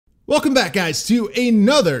Welcome back, guys, to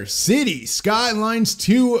another Cities Skylines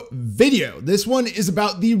 2 video. This one is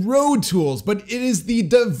about the road tools, but it is the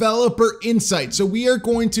developer insight. So we are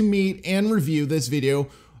going to meet and review this video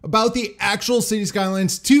about the actual Cities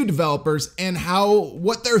Skylines 2 developers and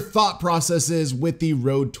what their thought process is with the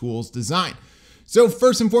road tools design. So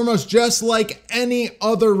first and foremost, just like any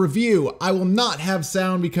other review, I will not have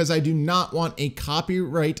sound because I do not want a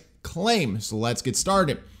copyright claim. So let's get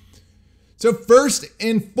started. So first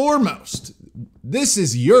and foremost, this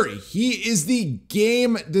is Yuri. He is the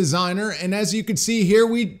game designer, and as you can see here,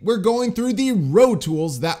 we're going through the road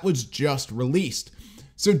tools that was just released.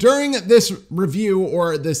 So during this review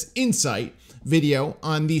or this insight video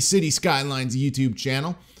on the Cities Skylines YouTube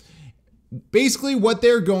channel, basically what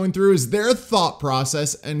they're going through is their thought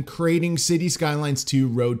process and creating Cities Skylines 2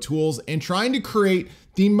 road tools and trying to create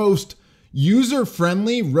the most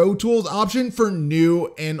user-friendly road tools option for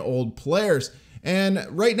new and old players. And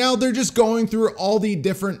right now they're just going through all the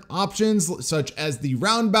different options such as the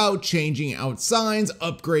roundabout, changing out signs,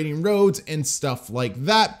 upgrading roads, and stuff like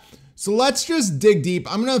that. So let's just dig deep.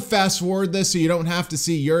 I'm gonna fast forward this so you don't have to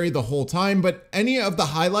see Yuri the whole time, but any of the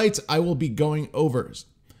highlights I will be going over.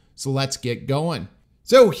 So let's get going.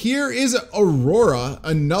 So here is Aurora,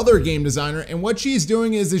 another game designer, and what she's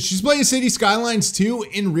doing is she's playing Cities Skylines 2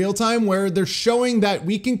 in real time, where they're showing that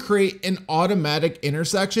we can create an automatic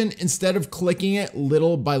intersection instead of clicking it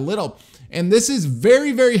little by little. And this is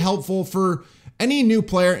very, very helpful for any new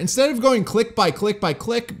player. Instead of going click by click by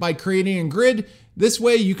click by creating a grid, this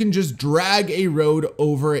way you can just drag a road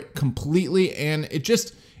over it completely. And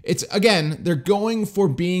it's again, they're going for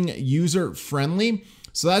being user friendly.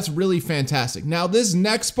 So that's really fantastic. Now this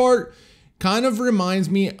next part kind of reminds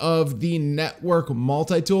me of the network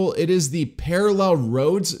multi-tool. It is the parallel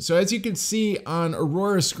roads. So as you can see on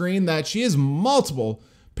Aurora's screen, that she has multiple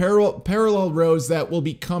parallel roads that will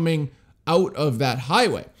be coming out of that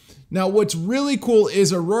highway. Now what's really cool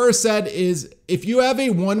is Aurora said is if you have a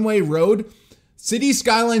one-way road, Cities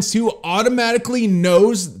Skylines 2 automatically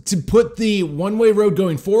knows to put the one-way road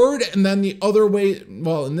going forward and then the other way,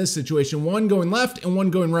 well, in this situation, one going left and one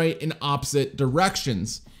going right in opposite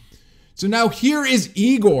directions. So now here is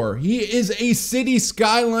Igor. He is a Cities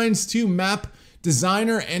Skylines 2 map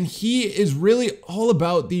designer, and he is really all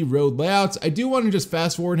about the road layouts. I do want to just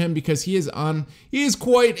fast forward him because he is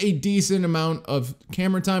quite a decent amount of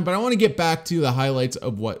camera time, but I want to get back to the highlights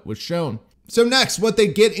of what was shown. So next, what they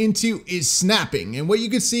get into is snapping. And what you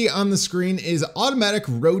can see on the screen is automatic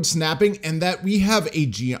road snapping, and that we have a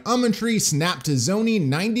geometry, snap to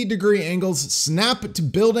zoning, 90-degree angles, snap to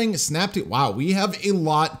building, snap to, wow, we have a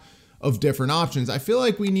lot of different options. I feel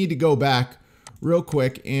like we need to go back real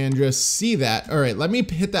quick and just see that. All right, let me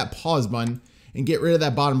hit that pause button and get rid of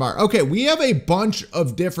that bottom bar. Okay, we have a bunch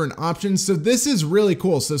of different options. So this is really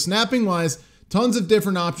cool. So snapping wise, tons of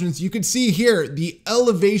different options. You can see here, the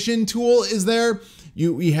elevation tool is there.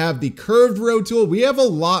 We have the curved road tool. We have a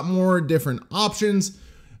lot more different options.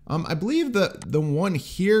 I believe the one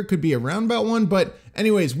here could be a roundabout one, but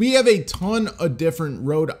anyways, we have a ton of different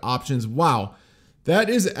road options. Wow, that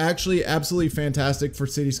is actually absolutely fantastic for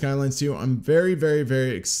Cities Skylines 2. I'm very, very,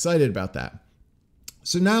 very excited about that.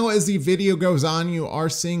 So now as the video goes on, you are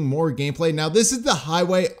seeing more gameplay. Now this is the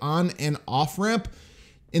highway on and off ramp.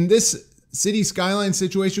 In this Cities Skylines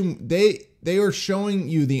situation, they are showing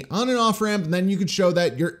you the on and off ramp, and then you can show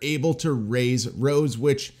that you're able to raise roads,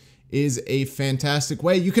 which is a fantastic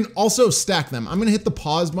way. You can also stack them. I'm gonna hit the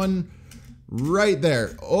pause button right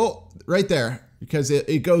there. Oh, right there, because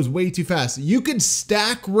it goes way too fast. You could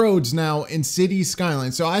stack roads now in Cities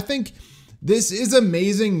Skylines. So I think this is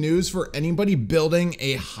amazing news for anybody building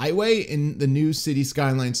a highway in the new Cities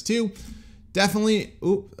Skylines 2. Definitely,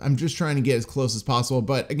 I'm just trying to get as close as possible,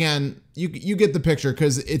 but again, you get the picture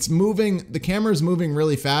because it's moving, the camera is moving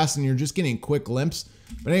really fast and you're just getting quick glimpse.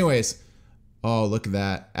 But anyways, oh, look at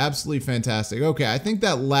that. Absolutely fantastic. Okay, I think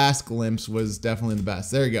that last glimpse was definitely the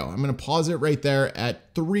best. There you go. I'm gonna pause it right there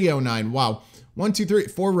at 309. Wow, 1, 2, 3,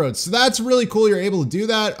 4 roads. So that's really cool. You're able to do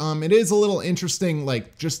that. It is a little interesting,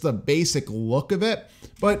 like just the basic look of it,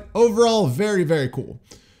 but overall, very, very cool.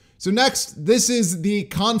 So next, this is the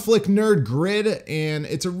Conflict Nerd Grid, and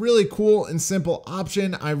it's a really cool and simple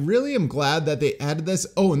option. I really am glad that they added this.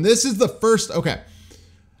 Oh, and this is the first, okay.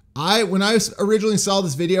 When I originally saw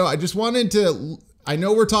this video, I just wanted to, I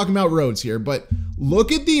know we're talking about roads here, but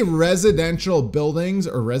look at the residential buildings,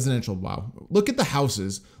 or residential, wow. Look at the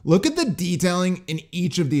houses. Look at the detailing in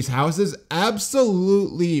each of these houses.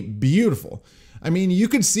 Absolutely beautiful. I mean, you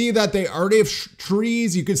could see that they already have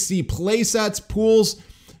trees. You could see play sets, pools.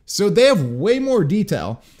 So they have way more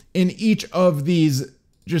detail in each of these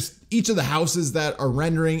just each of the houses that are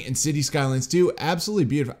rendering in City Skylines 2, absolutely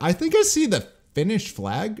beautiful. I think I see the Finnish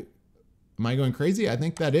flag. Am I going crazy? I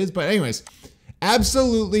think that is, but anyways,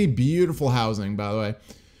 absolutely beautiful housing, by the way.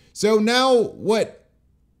 So now what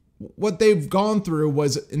they've gone through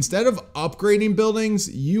was, instead of upgrading buildings,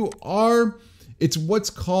 it's what's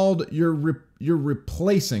called you're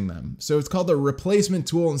replacing them. So it's called the replacement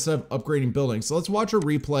tool instead of upgrading buildings. So let's watch a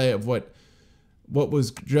replay of what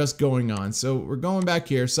was just going on. So we're going back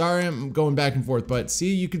here. Sorry, I'm going back and forth, but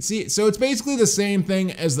see, you can see, so it's basically the same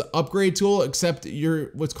thing as the upgrade tool, except you're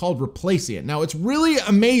what's called replacing it. Now, it's really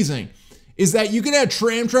amazing is that you can have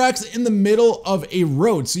tram tracks in the middle of a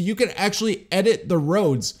road. So you can actually edit the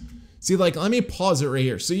roads. See, like, let me pause it right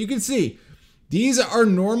here. So you can see these are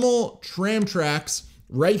normal tram tracks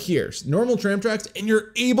right here, normal tram tracks, and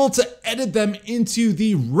you're able to edit them into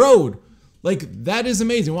the road. Like, that is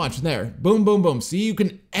amazing. Watch there. Boom, boom, boom. See, you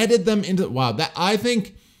can edit them into, wow, I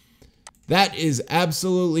think that is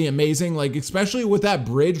absolutely amazing. Like, especially with that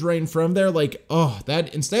bridge right in front of there, like, oh,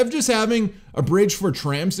 that, instead of just having a bridge for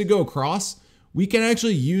trams to go across, we can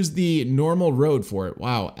actually use the normal road for it.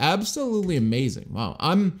 Wow, absolutely amazing. Wow,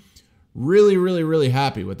 I'm really, really, really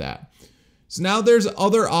happy with that. So now there's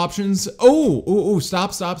other options. Oh,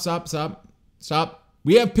 stop.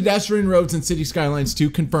 We have pedestrian roads in City Skylines 2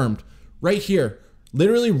 confirmed. Right here,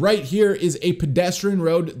 literally right here is a pedestrian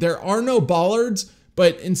road. There are no bollards,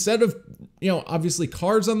 but instead of, obviously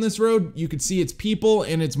cars on this road, you can see it's people,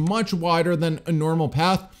 and it's much wider than a normal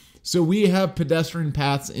path. So we have pedestrian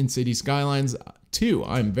paths in City Skylines 2.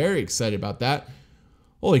 I'm very excited about that.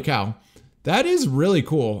 Holy cow. That is really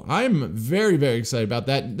cool. I'm very, very excited about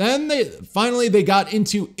that. Then they got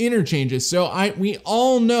into interchanges. So we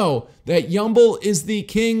all know that Yumble is the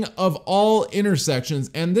king of all intersections.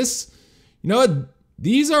 And this,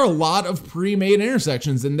 these are a lot of pre-made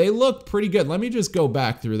intersections, and they look pretty good. Let me just go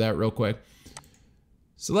back through that real quick.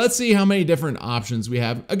 So let's see how many different options we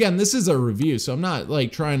have. Again, this is a review, so I'm not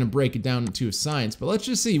like trying to break it down into a science, but let's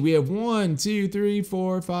just see. We have 1, 2, 3,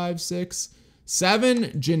 4, 5, 6,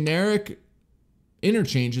 7 generic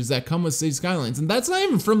interchanges that come with City Skylines, and that's not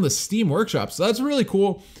even from the Steam Workshop, so that's really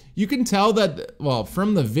cool. You can tell that, well,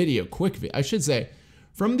 from the video,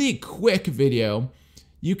 from the quick video,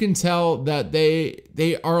 you can tell that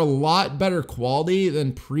they are a lot better quality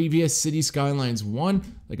than previous City Skylines 1.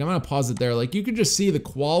 Like, I'm gonna pause it there. Like, you can just see the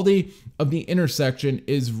quality of the intersection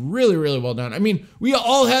is really, really well done. I mean, we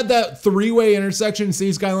all had that 3-way intersection in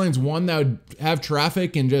City Skylines 1 that would have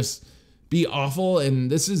traffic and just be awful, and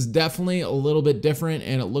this is definitely a little bit different,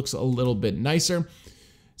 and it looks a little bit nicer.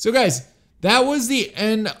 So guys, that was the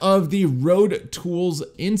end of the road tools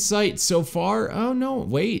insight so far. Oh no,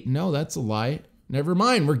 wait, no, that's a lie. Never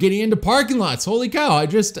mind, we're getting into parking lots. Holy cow,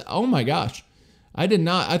 oh my gosh. I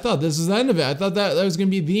thought this was the end of it. I thought that was gonna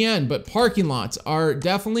be the end, but parking lots are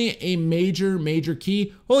definitely a major, major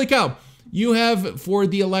key. Holy cow, you have, for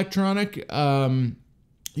the electronic,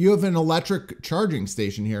 you have an electric charging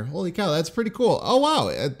station here. Holy cow, that's pretty cool. Oh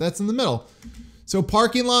wow, that's in the middle. So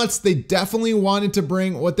parking lots, they definitely wanted to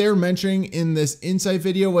bring, what they were mentioning in this insight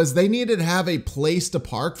video was they needed to have a place to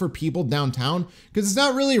park for people downtown, because it's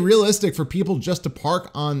not really realistic for people just to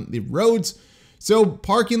park on the roads. So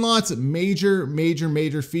parking lots, major, major,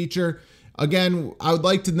 major feature. Again, I would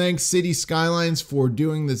like to thank City Skylines for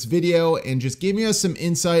doing this video and just giving us some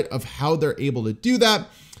insight of how they're able to do that.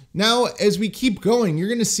 Now, as we keep going, you're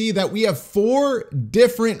gonna see that we have 4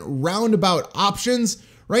 different roundabout options.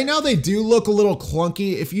 Right now, they do look a little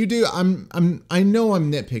clunky. If you do, I know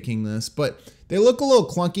I'm nitpicking this, but they look a little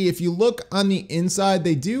clunky. If you look on the inside,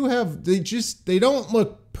 they don't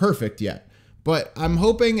look perfect yet. But I'm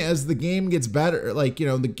hoping as the game gets better, like,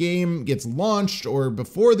 the game gets launched or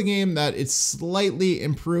before the game, that it's slightly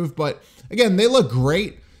improved. But again, they look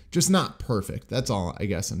great, just not perfect. That's all I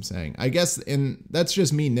guess I'm saying. And that's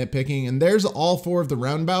just me nitpicking. And there's all 4 of the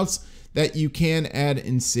roundabouts that you can add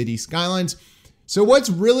in City Skylines. So what's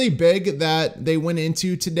really big that they went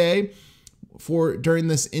into today during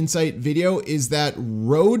this insight video is that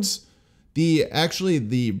roads, the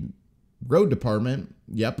road department,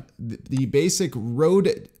 the basic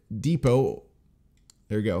road depot,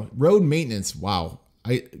 there you go, road maintenance, wow,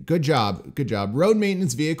 good job. Road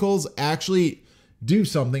maintenance vehicles actually do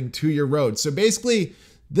something to your road. So basically,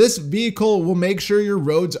 this vehicle will make sure your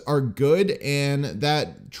roads are good and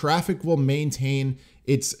that traffic will maintain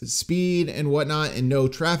its speed and whatnot, and no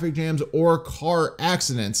traffic jams or car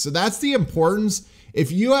accidents. So that's the importance.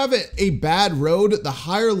 If you have a bad road, the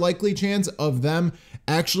higher likely chance of them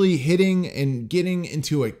actually hitting and getting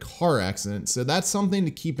into a car accident. So that's something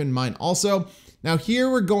to keep in mind also. Now here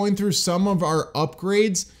we're going through some of our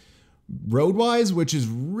upgrades. road-wise, which is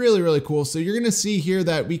really, really cool. So you're gonna see here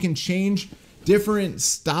that we can change different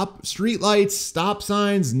street lights, stop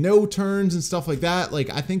signs, no turns and stuff like that. Like,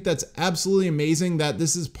 I think that's absolutely amazing that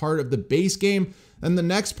this is part of the base game. And the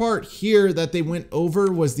next part here that they went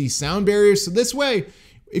over was the sound barriers. So this way,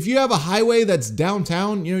 if you have a highway that's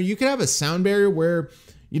downtown, you know, you can have a sound barrier where,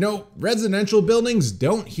 you know, residential buildings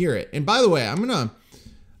don't hear it. And by the way, I'm gonna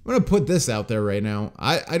put this out there right now.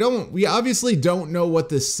 We obviously don't know what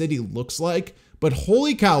this city looks like, but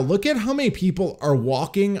holy cow, look at how many people are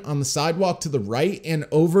walking on the sidewalk to the right and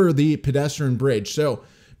over the pedestrian bridge. So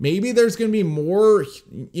maybe there's going to be more,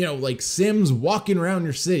 you know, like Sims walking around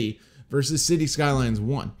your city versus Cities Skylines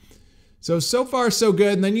 1. So far so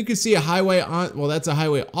good. And then you can see a highway on, well, that's a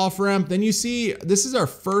highway off ramp. Then you see, this is our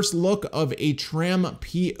first look of a tram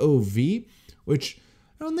POV, which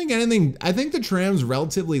I don't think anything, I think the trams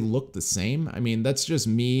relatively look the same. I mean, that's just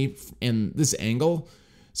me and this angle.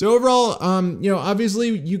 So overall, you know,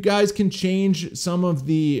 obviously you guys can change some of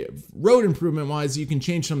the road improvement wise. You can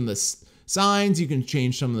change some of the signs, you can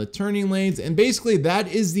change some of the turning lanes, and basically that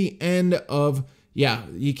is the end of, yeah,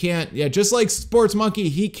 you can't, yeah, just like Sports Monkey,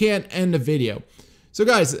 he can't end a video. So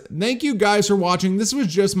guys, thank you guys for watching. This was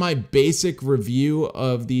just my basic review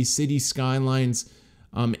of the Cities Skylines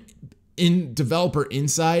in developer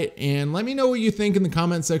insight, and let me know what you think in the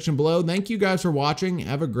comment section below. Thank you guys for watching.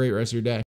 Have a great rest of your day.